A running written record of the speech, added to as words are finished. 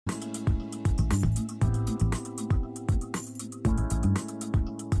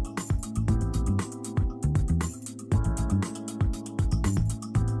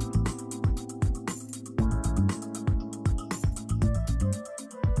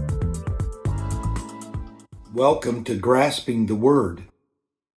Welcome to Grasping the Word.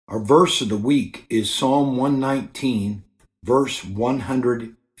 Our verse of the week is Psalm 119, verse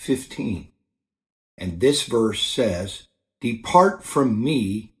 115. And this verse says, "Depart from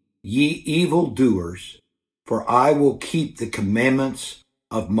me, ye evildoers, for I will keep the commandments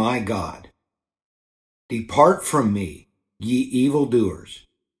of my God." Depart from me, ye evildoers,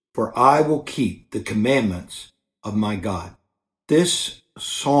 for I will keep the commandments of my God. This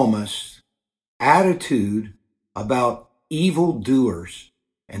psalmist's attitude about evildoers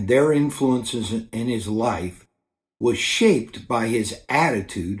and their influences in his life was shaped by his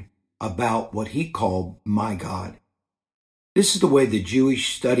attitude about what he called my God. This is the way the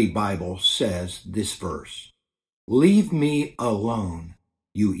Jewish Study Bible says this verse. "Leave me alone,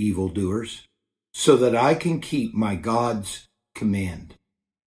 you evildoers, so that I can keep my God's command."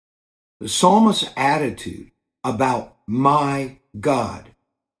 The psalmist's attitude about my God,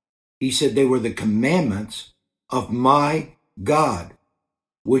 he said they were the commandments of my God,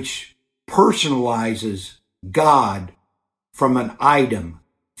 which personalizes God from an item,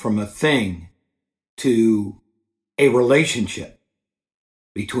 from a thing, to a relationship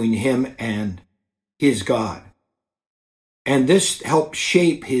between him and his God. And this helped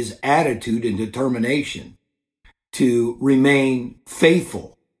shape his attitude and determination to remain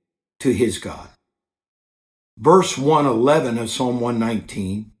faithful to his God. Verse 111 of Psalm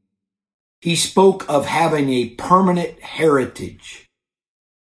 119, he spoke of having a permanent heritage.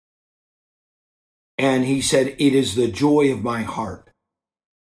 And he said, "It is the joy of my heart."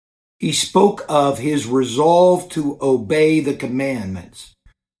 He spoke of his resolve to obey the commandments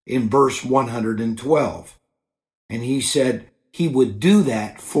in verse 112. And he said he would do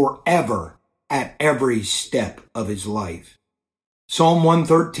that forever at every step of his life. Psalm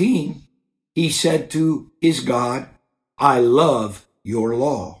 113, he said to his God, "I love your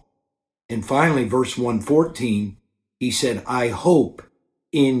law." And finally, verse 114, he said, "I hope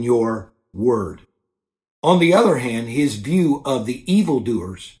in your word." On the other hand, his view of the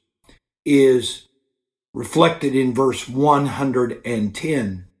evildoers is reflected in verse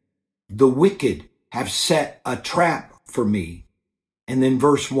 110. "The wicked have set a trap for me." And then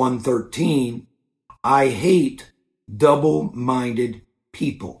verse 113, "I hate double-minded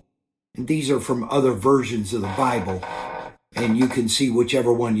people." And these are from other versions of the Bible. And you can see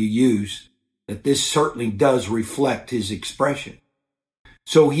whichever one you use, that this certainly does reflect his expression.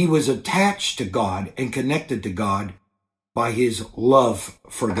 So he was attached to God and connected to God by his love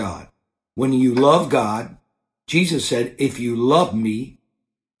for God. When you love God, Jesus said, "If you love me,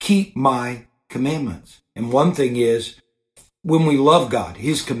 keep my commandments." And one thing is, when we love God,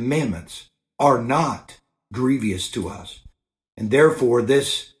 his commandments are not grievous to us. And therefore,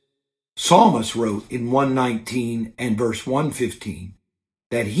 this psalmist wrote in 119 and verse 115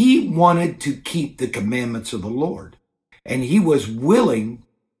 that he wanted to keep the commandments of the Lord, and he was willing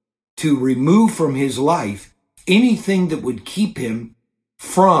to remove from his life anything that would keep him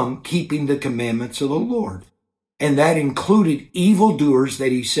from keeping the commandments of the Lord. And that included evildoers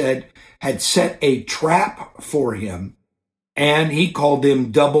that he said had set a trap for him, and he called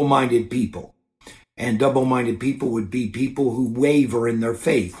them double-minded people. And double-minded people would be people who waver in their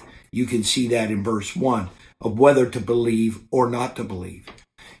faith. You can see that in verse 1 of whether to believe or not to believe.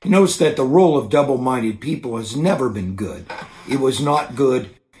 You notice that the role of double-minded people has never been good. It was not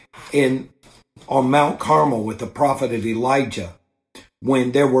good on Mount Carmel with the prophet of Elijah,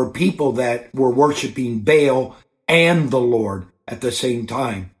 when there were people that were worshiping Baal and the Lord at the same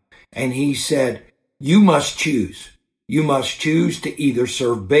time. And he said, you must choose. You must choose to either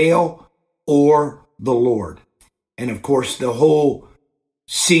serve Baal or the Lord. And of course, the whole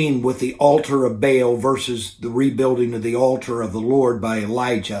scene with the altar of Baal versus the rebuilding of the altar of the Lord by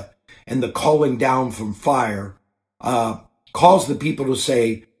Elijah and the calling down from fire caused the people to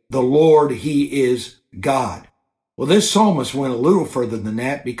say, "The Lord, he is God." Well, this psalmist went a little further than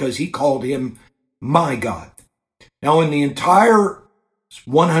that because he called him my God. Now, in the entire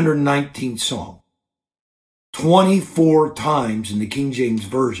 119th Psalm, 24 times in the King James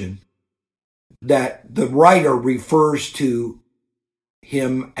Version, that the writer refers to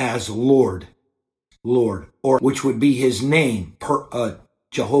him as Lord, or which would be his name,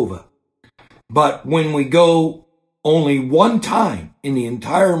 Jehovah. But when we go only one time in the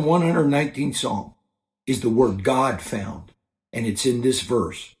entire 119th Psalm is the word God found, and it's in this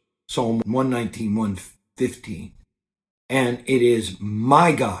verse, Psalm 119, 115. And it is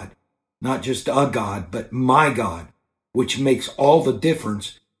my God, not just a God, but my God, which makes all the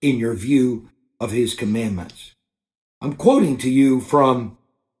difference in your view of his commandments. I'm quoting to you from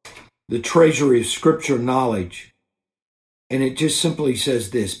the Treasury of Scripture Knowledge, and it just simply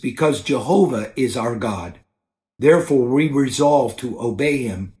says this: because Jehovah is our God, Therefore we resolve to obey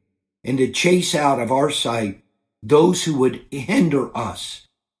him and to chase out of our sight those who would hinder us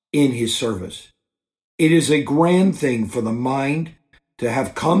in his service. It is a grand thing for the mind to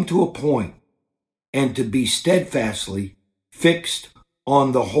have come to a point and to be steadfastly fixed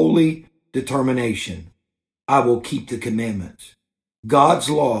on the holy determination. I will keep the commandments. God's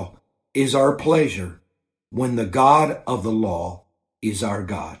law is our pleasure when the God of the law is our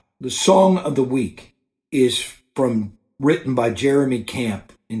God. The song of the week is written by Jeremy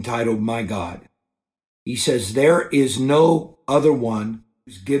Camp, entitled My God. He says, there is no other one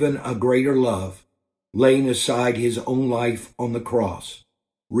who's given a greater love, laying aside his own life on the cross,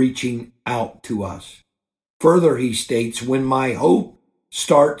 reaching out to us. Further, he states, when my hope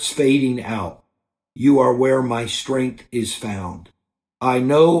starts fading out, you are where my strength is found. I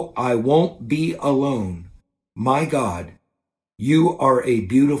know I won't be alone. My God, you are a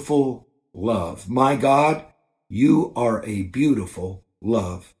beautiful love. My God, you are a beautiful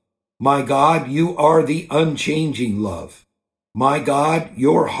love. My God, you are the unchanging love. My God,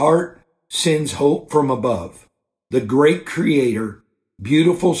 your heart sends hope from above. The great Creator,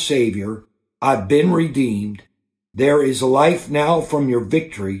 beautiful Savior, I've been redeemed. There is life now from your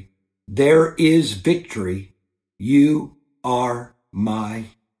victory. There is victory. You are my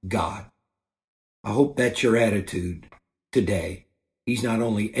God. I hope that's your attitude today. He's not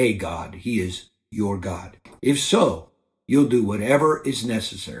only a God, he is your God. If so, you'll do whatever is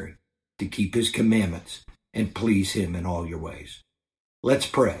necessary to keep his commandments and please him in all your ways. Let's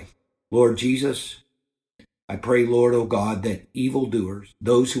pray. Lord Jesus, I pray, Lord, O God, that evildoers,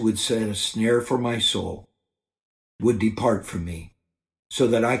 those who would set a snare for my soul, would depart from me so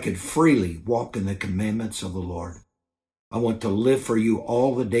that I could freely walk in the commandments of the Lord. I want to live for you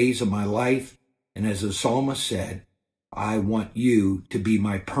all the days of my life. And as the psalmist said, I want you to be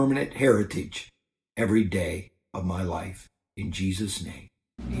my permanent heritage every day of my life. In Jesus' name.